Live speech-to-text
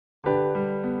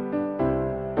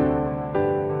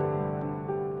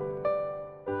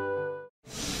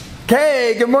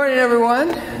Hey, good morning, everyone.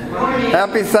 Good morning.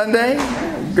 Happy Sunday.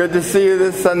 Good to see you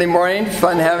this Sunday morning. It's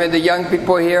fun having the young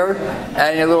people here,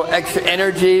 adding a little extra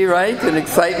energy, right, and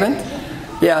excitement.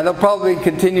 Yeah, they'll probably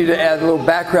continue to add a little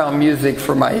background music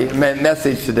for my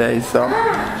message today.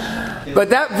 But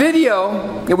that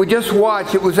video that we just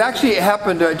watched, it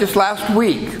happened just last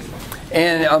week.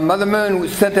 And Mother Moon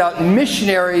sent out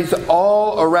missionaries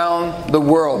all around the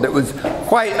world. It was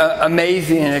quite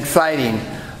amazing and exciting.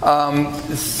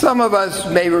 Some of us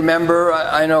may remember,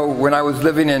 I know when I was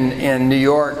living in New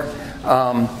York,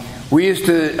 we used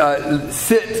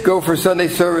to go for Sunday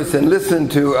service and listen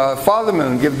to Father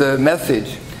Moon give the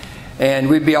message. And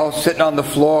we'd be all sitting on the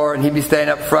floor, and he'd be standing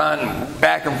up front and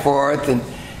back and forth,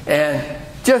 and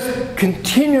just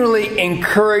continually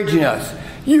encouraging us.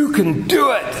 You can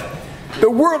do it. The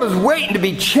world is waiting to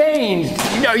be changed.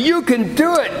 You can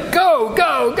do it. Go,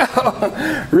 go,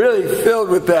 go. Really filled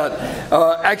with that.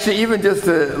 Actually, even just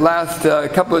the last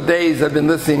couple of days, I've been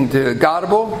listening to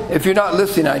Godable. If you're not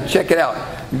listening, check it out.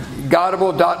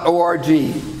 Godable.org.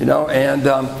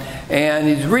 And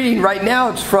he's reading right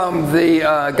now. It's from the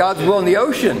God's Will in the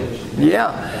Ocean.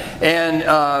 Yeah. And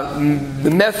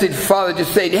the message, Father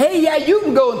just said, hey, yeah, you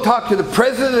can go and talk to the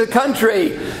president of the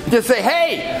country. Just say,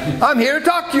 hey, I'm here to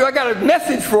talk to you. I got a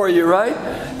message for you, right?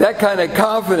 That kind of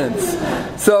confidence.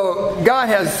 So God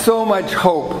has so much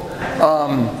hope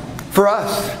for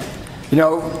us.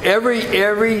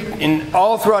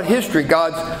 All throughout history,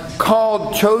 God's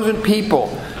called chosen people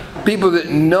that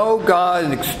know God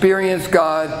and experience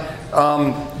God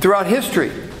throughout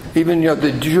history. Even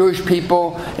the Jewish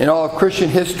people in all of Christian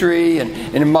history and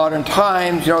in modern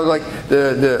times, like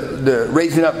the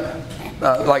raising up,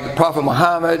 like Prophet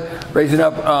Muhammad, raising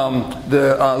up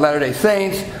the Latter-day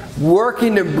Saints,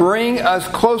 working to bring us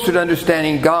closer to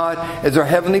understanding God as our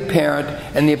heavenly parent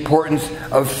and the importance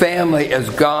of family as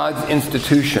God's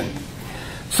institution.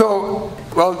 So,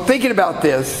 thinking about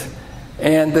this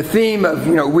and the theme of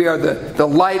we are the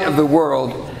light of the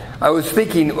world. I was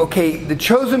thinking, okay, the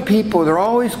chosen people, they're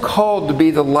always called to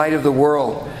be the light of the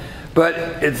world. But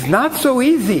it's not so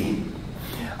easy.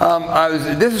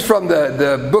 This is from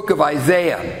the book of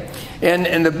Isaiah.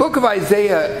 And the book of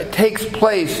Isaiah takes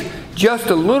place just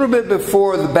a little bit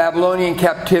before the Babylonian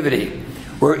captivity,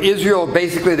 where Israel,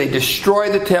 basically, they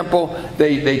destroy the temple.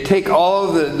 They take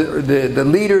all of the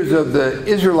leaders of the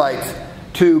Israelites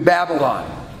to Babylon.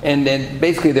 And then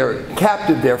basically they're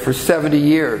captive there for 70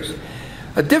 years.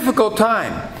 A difficult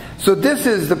time. So this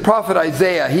is the prophet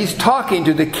Isaiah. He's talking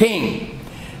to the king.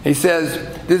 He says,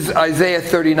 this is Isaiah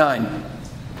 39.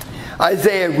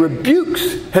 Isaiah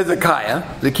rebukes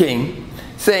Hezekiah, the king,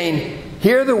 saying,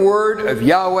 hear the word of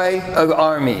Yahweh of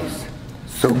armies.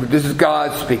 So this is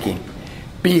God speaking.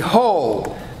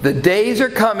 Behold, the days are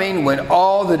coming when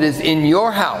all that is in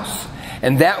your house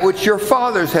and that which your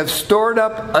fathers have stored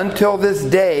up until this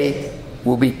day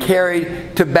will be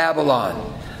carried to Babylon.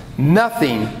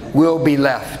 Nothing will be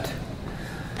left.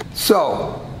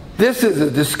 So, this is a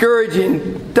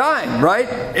discouraging time, right?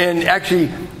 And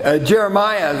actually,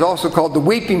 Jeremiah is also called the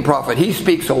weeping prophet. He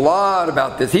speaks a lot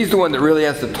about this. He's the one that really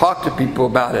has to talk to people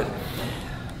about it.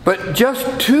 But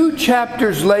just 2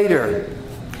 chapters later,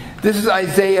 this is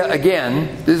Isaiah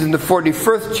again. This is in the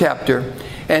 41st chapter.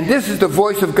 And this is the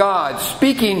voice of God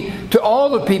speaking to all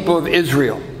the people of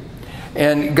Israel.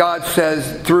 And God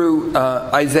says through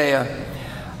Isaiah,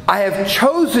 I have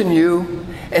chosen you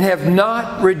and have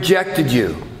not rejected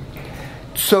you.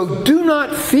 So do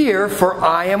not fear, for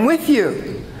I am with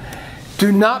you.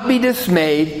 Do not be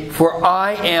dismayed, for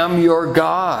I am your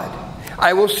God.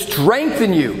 I will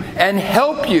strengthen you and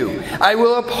help you. I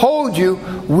will uphold you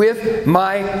with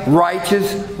my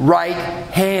righteous right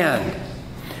hand.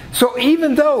 So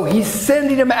even though he's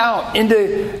sending them out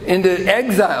into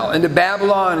exile, into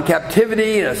Babylon,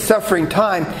 captivity, and a suffering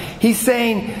time, he's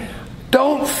saying,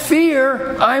 don't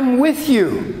fear, I'm with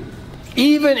you,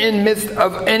 even in midst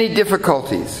of any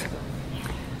difficulties.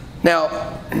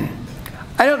 Now,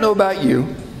 I don't know about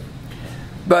you,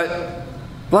 but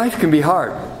life can be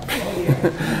hard.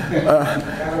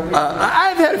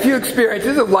 I've had a few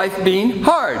experiences of life being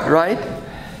hard, right?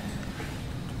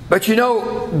 But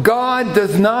God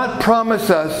does not promise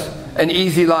us an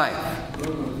easy life.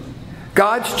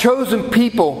 God's chosen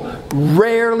people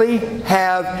rarely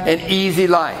have an easy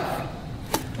life.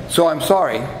 So I'm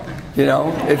sorry,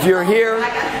 if you're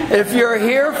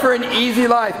here for an easy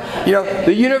life,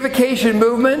 the unification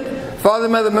movement, Father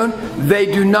and Mother Moon, they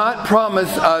do not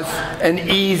promise us an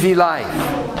easy life.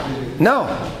 No.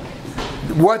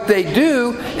 What they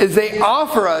do is they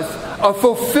offer us a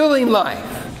fulfilling life,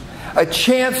 a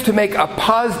chance to make a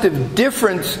positive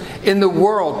difference in the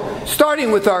world,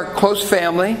 starting with our close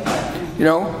family,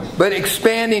 but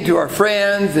expanding to our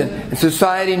friends and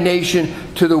society, nation,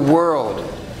 to the world.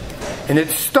 And it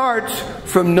starts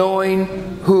from knowing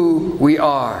who we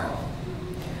are.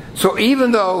 So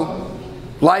even though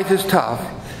life is tough,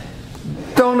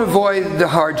 don't avoid the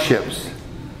hardships.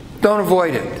 Don't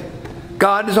avoid it.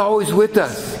 God is always with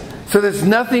us. So there's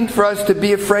nothing for us to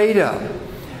be afraid of.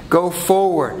 Go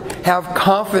forward. Have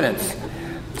confidence.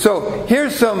 So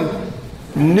here's some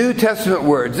New Testament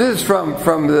words. This is from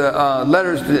the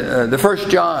letters, the 1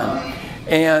 John.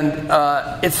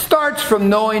 And it starts from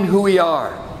knowing who we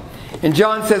are. And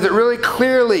John says it really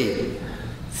clearly.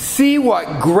 See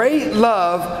what great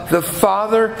love the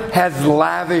Father has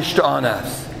lavished on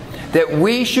us, that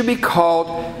we should be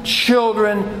called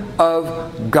children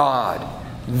of God.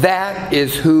 That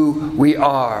is who we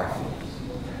are.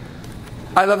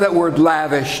 I love that word,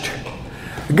 lavished.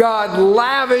 God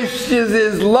lavishes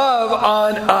His love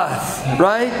on us,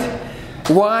 right?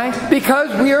 Why?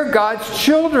 Because we are God's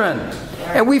children.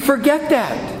 And we forget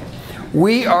that.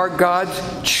 We are God's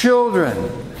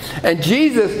children. And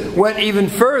Jesus went even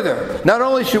further. Not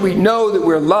only should we know that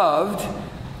we're loved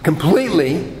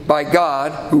completely by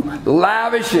God, who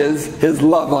lavishes His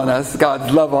love on us,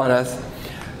 God's love on us.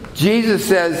 Jesus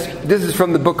says, this is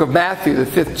from the book of Matthew, the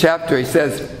 5th chapter, He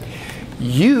says,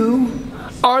 you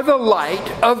are the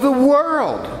light of the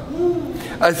world.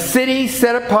 A city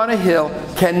set upon a hill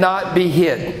cannot be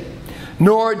hid,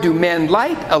 nor do men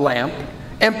light a lamp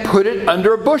and put it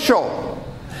under a bushel,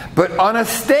 but on a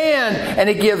stand, and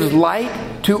it gives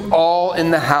light to all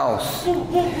in the house.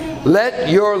 Let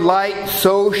your light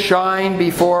so shine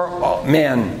before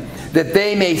men, that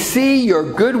they may see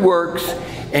your good works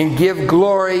and give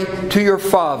glory to your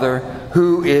Father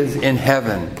who is in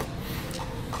heaven.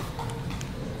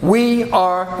 We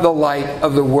are the light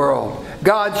of the world.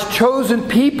 God's chosen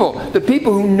people, the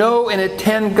people who know and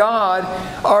attend God,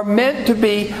 are meant to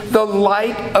be the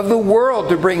light of the world,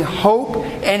 to bring hope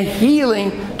and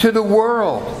healing to the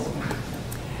world.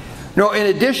 In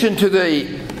addition to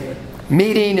the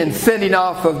meeting and sending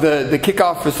off of the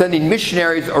kickoff for sending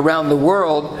missionaries around the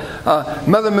world,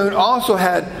 Mother Moon also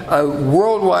had a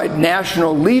worldwide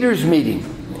national leaders meeting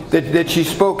that she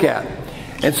spoke at.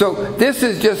 And so this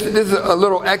is a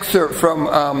little excerpt from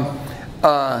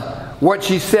what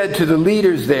she said to the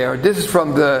leaders there. This is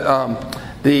from the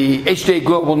HJ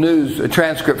Global News, a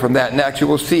transcript from that, and actually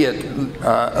we'll see it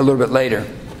a little bit later.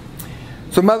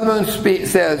 So Mother Moon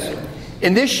says,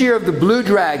 in this year of the Blue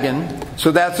Dragon,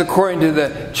 so that's according to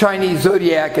the Chinese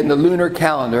zodiac and the lunar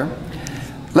calendar,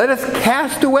 let us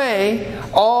cast away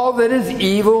all that is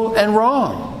evil and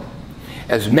wrong.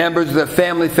 As members of the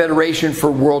Family Federation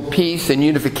for World Peace and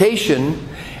Unification,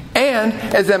 and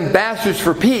as ambassadors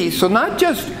for peace, so not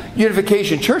just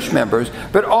Unification Church members,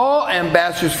 but all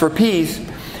ambassadors for peace,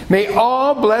 may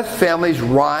all blessed families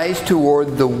rise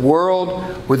toward the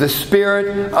world with a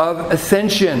spirit of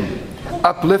ascension,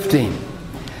 uplifting.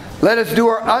 Let us do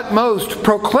our utmost to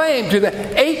proclaim to the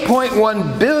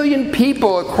 8.1 billion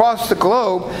people across the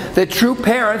globe that true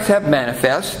parents have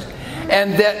manifest,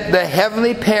 and that the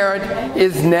Heavenly Parent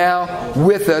is now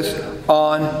with us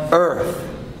on earth.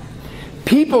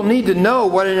 People need to know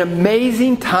what an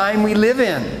amazing time we live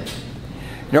in.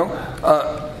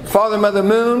 Father and Mother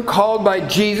Moon, called by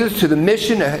Jesus to the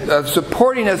mission of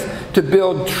supporting us to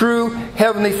build true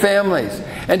heavenly families,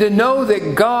 and to know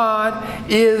that God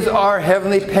is our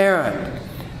Heavenly Parent.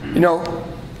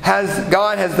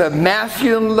 God has the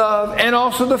masculine love and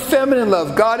also the feminine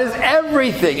love. God is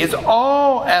everything. It's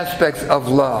all aspects of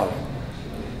love.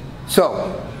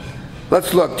 So,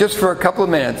 let's look just for a couple of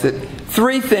minutes at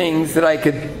 3 things that I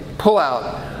could pull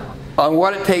out on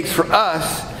what it takes for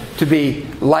us to be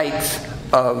lights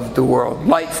of the world.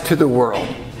 Lights to the world.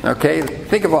 Okay?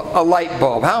 Think of a light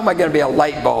bulb. How am I going to be a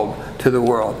light bulb to the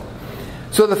world?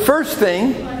 So the first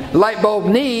thing the light bulb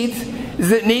needs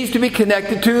is it needs to be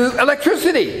connected to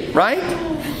electricity, right?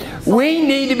 We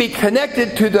need to be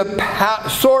connected to the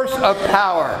source of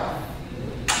power.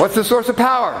 What's the source of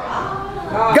power?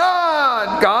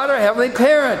 God, our Heavenly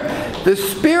Parent. The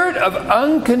spirit of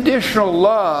unconditional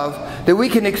love that we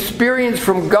can experience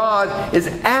from God is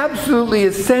absolutely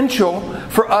essential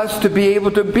for us to be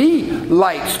able to be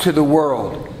lights to the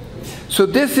world. So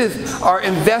this is our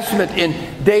investment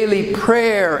in daily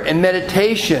prayer and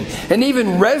meditation, and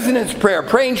even resonance prayer,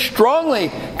 praying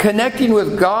strongly, connecting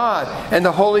with God and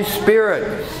the Holy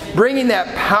Spirit, bringing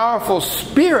that powerful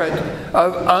spirit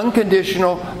of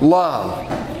unconditional love.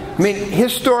 I mean,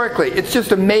 historically, it's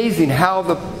just amazing how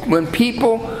when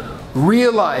people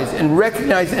realize and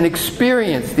recognize and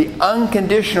experience the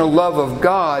unconditional love of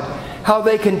God, how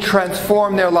they can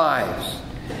transform their lives.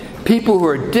 people who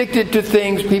are addicted to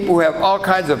things, people who have all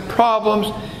kinds of problems,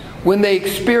 when they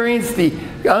experience the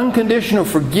unconditional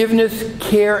forgiveness,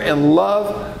 care, and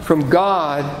love from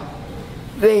God,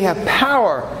 they have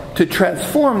power to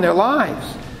transform their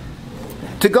lives.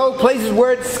 To go places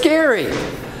where it's scary.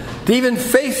 To even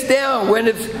face down when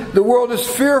the world is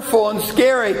fearful and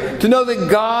scary. To know that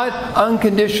God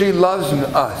unconditionally loves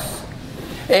us.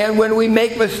 And when we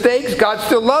make mistakes, God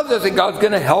still loves us, and God's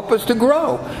going to help us to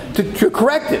grow, to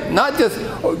correct it.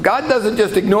 God doesn't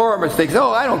just ignore our mistakes.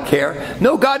 Oh, I don't care.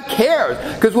 No, God cares.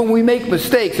 Because when we make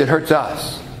mistakes, it hurts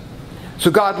us.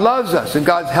 So God loves us, and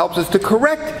God helps us to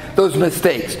correct those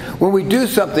mistakes. When we do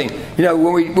something,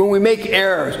 when we make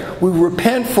errors, we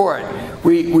repent for it.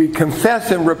 We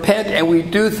confess and repent, and we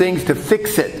do things to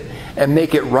fix it and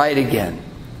make it right again.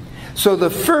 So the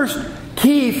first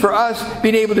key for us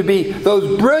being able to be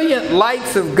those brilliant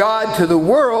lights of God to the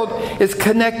world is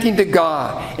connecting to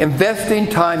God, investing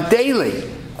time daily,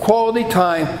 quality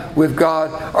time with God,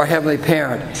 our Heavenly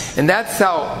Parent. And that's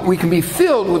how we can be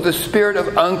filled with the spirit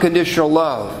of unconditional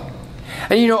love.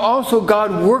 And also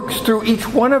God works through each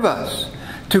one of us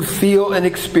to feel and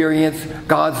experience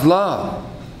God's love.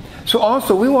 So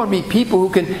also we want to be people who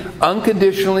can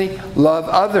unconditionally love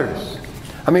others.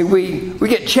 I mean, we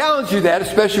get challenged to that,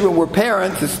 especially when we're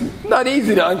parents. It's not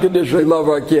easy to unconditionally love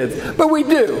our kids. But we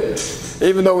do,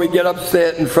 even though we get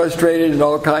upset and frustrated and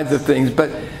all kinds of things.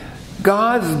 But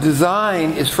God's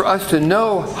design is for us to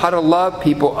know how to love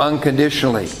people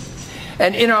unconditionally.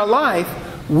 And in our life,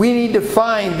 we need to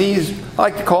find these, I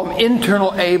like to call them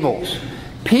internal Abels.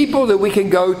 People that we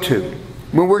can go to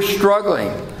when we're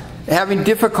struggling, having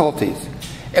difficulties.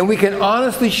 And we can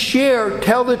honestly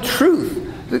tell the truth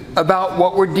about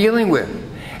what we're dealing with.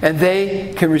 And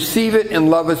they can receive it and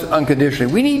love us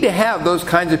unconditionally. We need to have those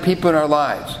kinds of people in our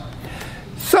lives.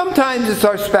 Sometimes it's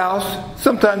our spouse.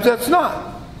 Sometimes that's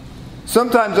not.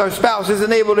 Sometimes our spouse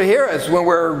isn't able to hear us when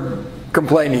we're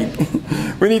complaining.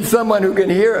 We need someone who can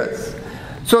hear us.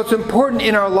 So it's important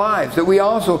in our lives that we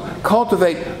also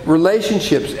cultivate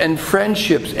relationships and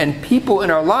friendships and people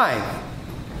in our life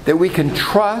that we can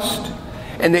trust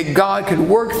and that God can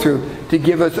work through to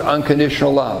give us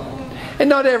unconditional love. And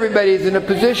not everybody is in a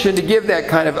position to give that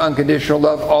kind of unconditional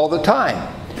love all the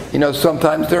time.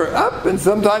 Sometimes they're up and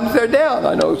sometimes they're down.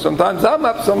 I know sometimes I'm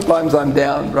up, sometimes I'm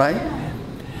down, right?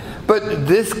 But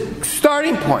this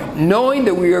starting point, knowing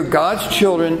that we are God's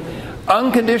children,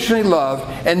 unconditionally loved,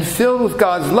 and filled with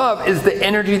God's love, is the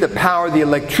energy, the power, the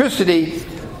electricity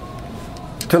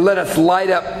to let us light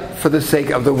up for the sake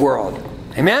of the world.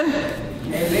 Amen?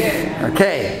 Amen.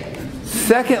 Okay.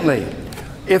 Secondly,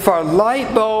 if our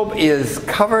light bulb is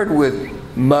covered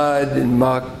with mud and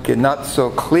muck and not so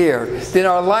clear, then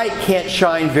our light can't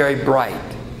shine very bright.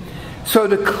 So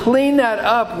to clean that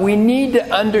up, we need to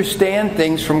understand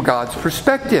things from God's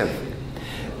perspective.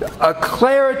 A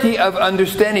clarity of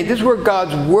understanding. This is where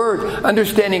God's Word,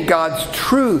 understanding God's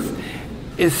truth,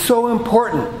 is so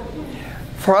important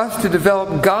for us to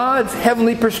develop God's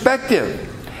heavenly perspective.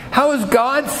 How does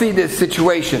God see this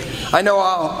situation? I know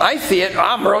I see it.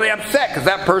 I'm really upset because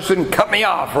that person cut me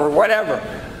off or whatever.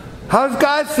 How does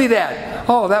God see that?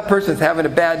 Oh, that person's having a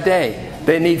bad day.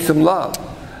 They need some love.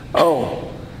 Oh,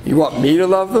 you want me to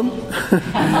love them?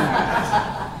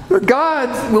 But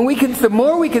the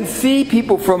more we can see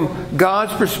people from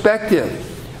God's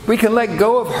perspective, we can let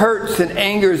go of hurts and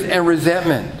angers and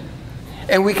resentment.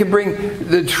 And we can bring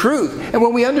the truth. And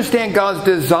when we understand God's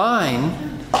design,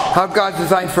 how God's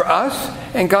designed for us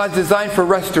and God's designed for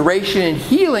restoration and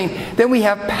healing, then we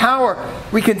have power.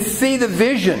 We can see the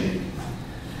vision.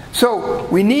 So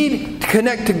we need to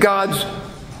connect to God's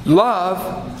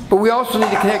love, but we also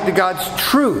need to connect to God's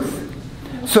truth.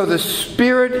 So the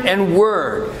Spirit and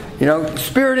Word,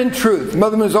 Spirit and truth.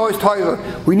 Mother Moon is always talking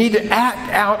about we need to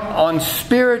act out on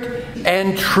Spirit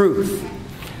and truth.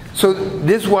 So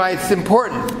this is why it's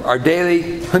important. Our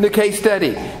daily Hunde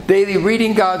study, daily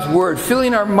reading God's Word,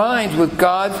 filling our minds with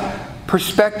God's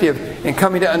perspective and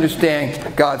coming to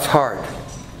understand God's heart.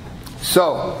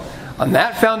 So, on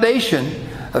that foundation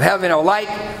of having our light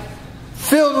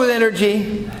filled with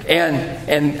energy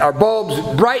and our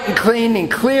bulbs bright and clean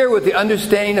and clear with the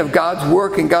understanding of God's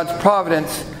work and God's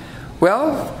providence,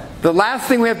 well, the last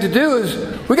thing we have to do is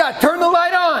we got to turn the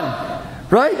light on.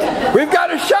 Right? We've got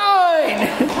to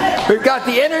shine. We've got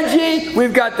the energy.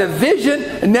 We've got the vision.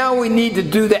 And now we need to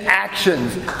do the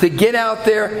actions to get out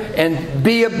there and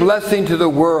be a blessing to the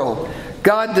world.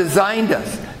 God designed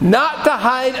us not to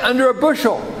hide under a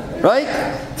bushel.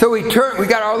 Right? So we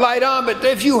got our light on, but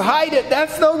if you hide it,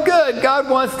 that's no good. God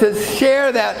wants to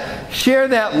share that share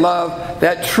that love,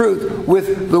 that truth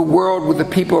with the world, with the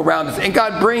people around us. And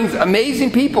God brings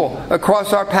amazing people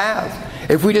across our paths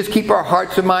if we just keep our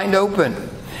hearts and mind open.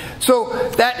 So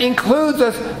that includes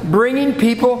us bringing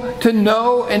people to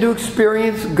know and to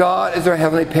experience God as our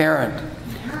Heavenly Parent.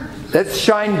 Let's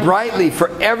shine brightly for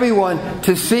everyone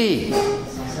to see.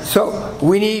 So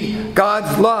we need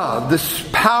God's love, the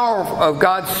power of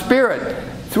God's Spirit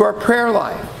through our prayer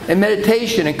life and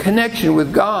meditation and connection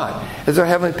with God as our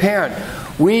Heavenly Parent.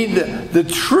 We need the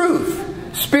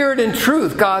truth, Spirit and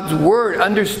truth, God's Word,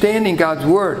 understanding God's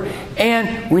Word.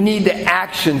 And we need the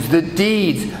actions, the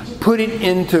deeds, put it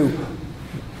into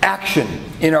action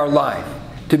in our life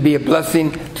to be a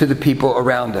blessing to the people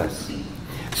around us.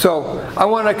 So I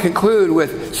want to conclude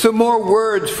with some more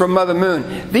words from Mother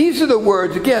Moon. These are the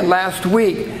words, again, last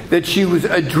week that she was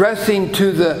addressing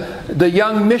to the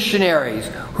young missionaries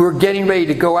who are getting ready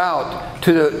to go out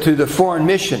to the foreign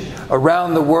mission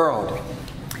around the world.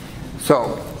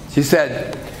 So she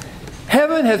said,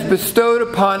 "Heaven has bestowed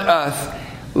upon us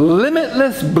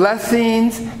limitless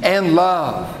blessings and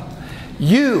love.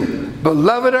 You,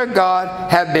 beloved our God,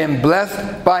 have been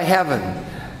blessed by heaven."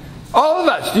 All of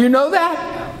us, do you know that?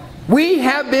 We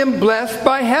have been blessed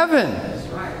by heaven.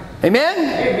 Amen?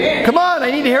 Amen? Come on,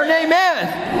 I need to hear an amen.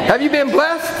 Have you been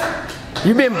blessed?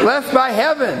 You've been blessed by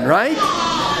heaven, right?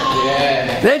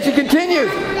 Yeah. Then she continues,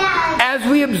 "As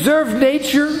we observe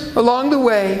nature along the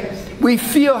way, we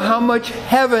feel how much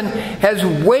heaven has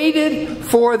waited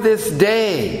for this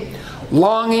day,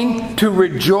 longing to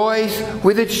rejoice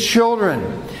with its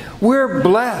children. We're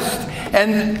blessed,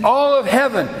 and all of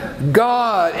heaven,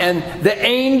 God and the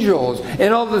angels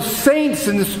and all the saints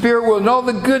in the spirit world and all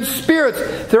the good spirits,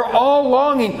 they're all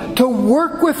longing to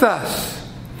work with us,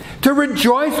 to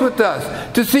rejoice with us,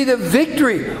 to see the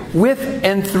victory with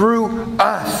and through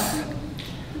us.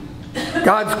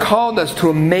 God's called us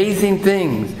to amazing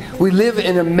things. We live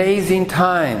in amazing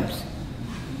times.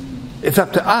 It's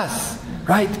up to us,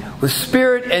 right? With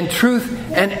spirit and truth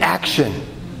and action."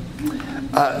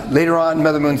 Later on,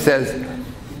 Mother Moon says,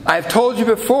 "I have told you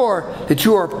before that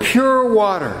you are pure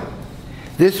water.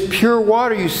 This pure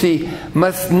water, you see,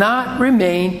 must not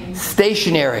remain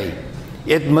stationary.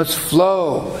 It must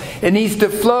flow. It needs to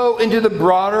flow into the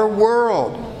broader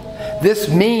world. This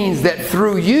means that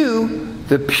through you,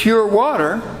 the pure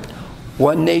water,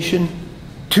 one nation,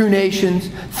 two nations,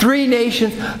 three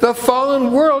nations, the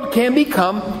fallen world can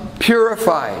become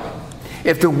purified.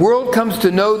 If the world comes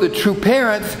to know the true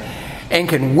parents and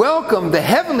can welcome the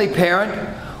heavenly parent,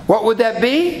 what would that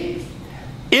be?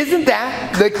 Isn't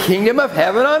that the kingdom of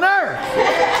heaven on earth?"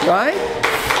 Right?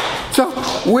 So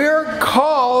we're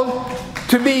called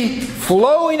to be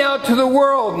flowing out to the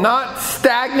world, not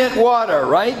stagnant water,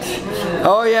 right?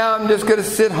 Oh yeah, I'm just going to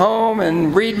sit home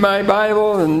and read my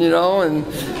Bible and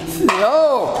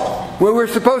when we're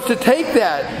supposed to take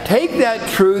that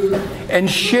truth and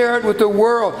share it with the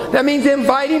world. That means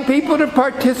inviting people to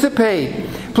participate.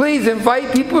 Please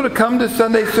invite people to come to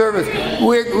Sunday service.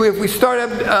 If we start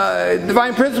up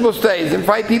Divine Principle Studies,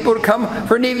 invite people to come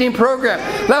for an evening program.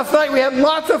 Last night we had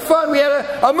lots of fun. We had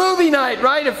a movie night,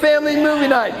 right? A family movie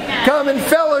night. Come and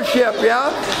fellowship, yeah?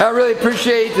 I really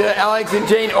appreciate Alex and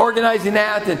Jane organizing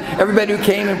that, and everybody who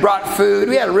came and brought food.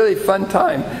 We had a really fun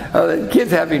time. The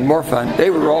kids having more fun. They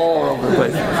were all over the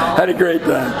place. Had a great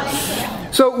time.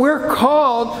 So we're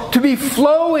called to be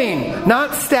flowing,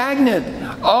 not stagnant,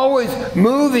 always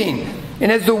moving.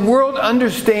 And as the world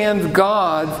understands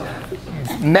God's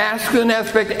masculine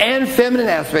aspect and feminine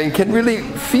aspect, and can really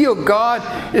feel God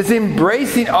is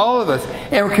embracing all of us,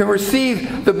 and can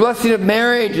receive the blessing of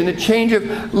marriage and the change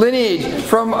of lineage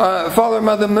from Father and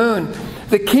Mother Moon,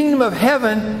 the kingdom of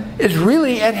heaven is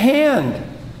really at hand.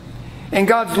 And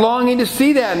God's longing to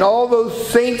see that. And all those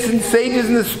saints and sages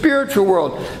in the spiritual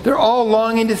world, they're all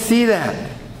longing to see that.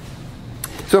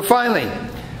 So finally,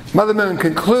 Mother Moon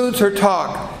concludes her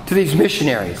talk to these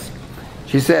missionaries.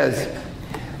 She says,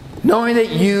 "Knowing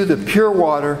that you, the pure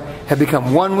water, have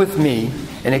become one with me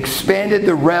and expanded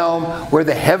the realm where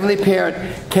the Heavenly Parent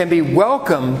can be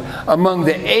welcomed among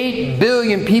the 8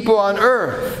 billion people on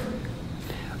earth.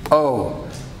 Oh,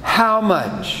 how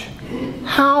much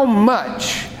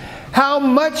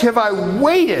have I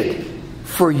waited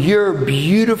for your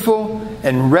beautiful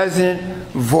and resonant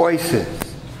voices.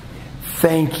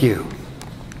 Thank you.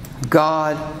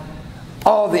 God,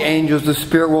 all the angels, the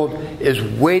spirit world is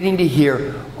waiting to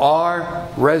hear our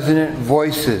resonant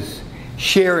voices,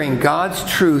 sharing God's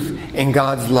truth and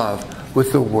God's love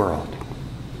with the world."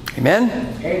 Amen?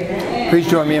 Amen. Please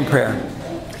join me in prayer.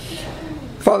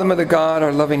 Father, Mother God,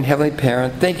 our loving Heavenly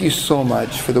Parent, thank you so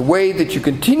much for the way that you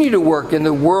continue to work in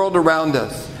the world around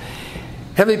us.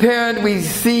 Heavenly Parent, we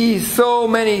see so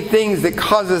many things that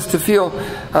cause us to feel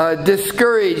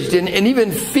discouraged and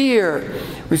even fear.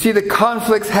 We see the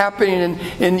conflicts happening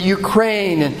in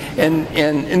Ukraine and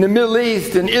in the Middle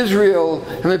East and Israel,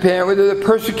 Heavenly Parent, with the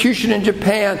persecution in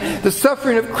Japan, the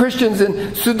suffering of Christians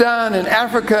in Sudan and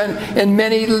Africa and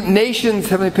many nations,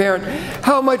 Heavenly Parent.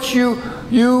 How much you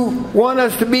want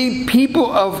us to be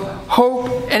people of hope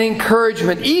and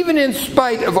encouragement, even in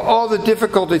spite of all the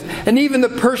difficulties and even the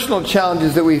personal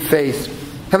challenges that we face.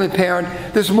 Heavenly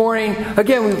Parent, this morning,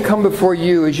 again, we've come before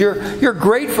you as your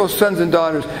grateful sons and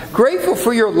daughters, grateful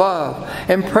for your love,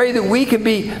 and pray that we can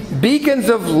be beacons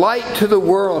of light to the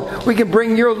world. We can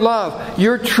bring your love,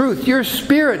 your truth, your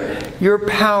spirit, your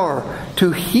power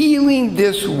to healing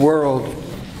this world.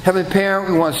 Heavenly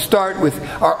Parent, we want to start with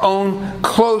our own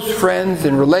close friends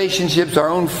and relationships, our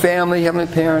own family,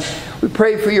 Heavenly Parent. We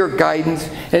pray for your guidance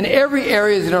in every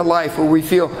area in our life where we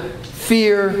feel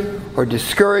fear or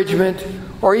discouragement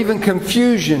or even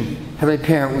confusion. Heavenly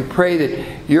Parent, we pray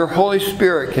that your Holy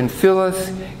Spirit can fill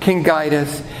us, can guide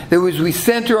us, that as we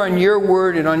center on your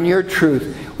word and on your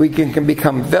truth, we can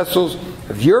become vessels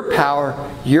of your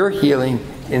power, your healing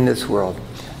in this world.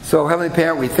 So, Heavenly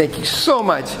Parent, we thank you so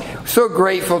much. We're so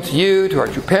grateful to you, to our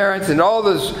true parents, and all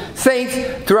those saints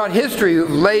throughout history who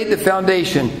have laid the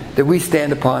foundation that we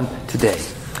stand upon today.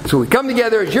 So we come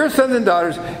together as your sons and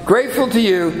daughters, grateful to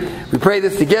you. We pray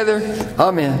this together.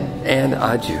 Amen and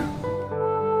adieu.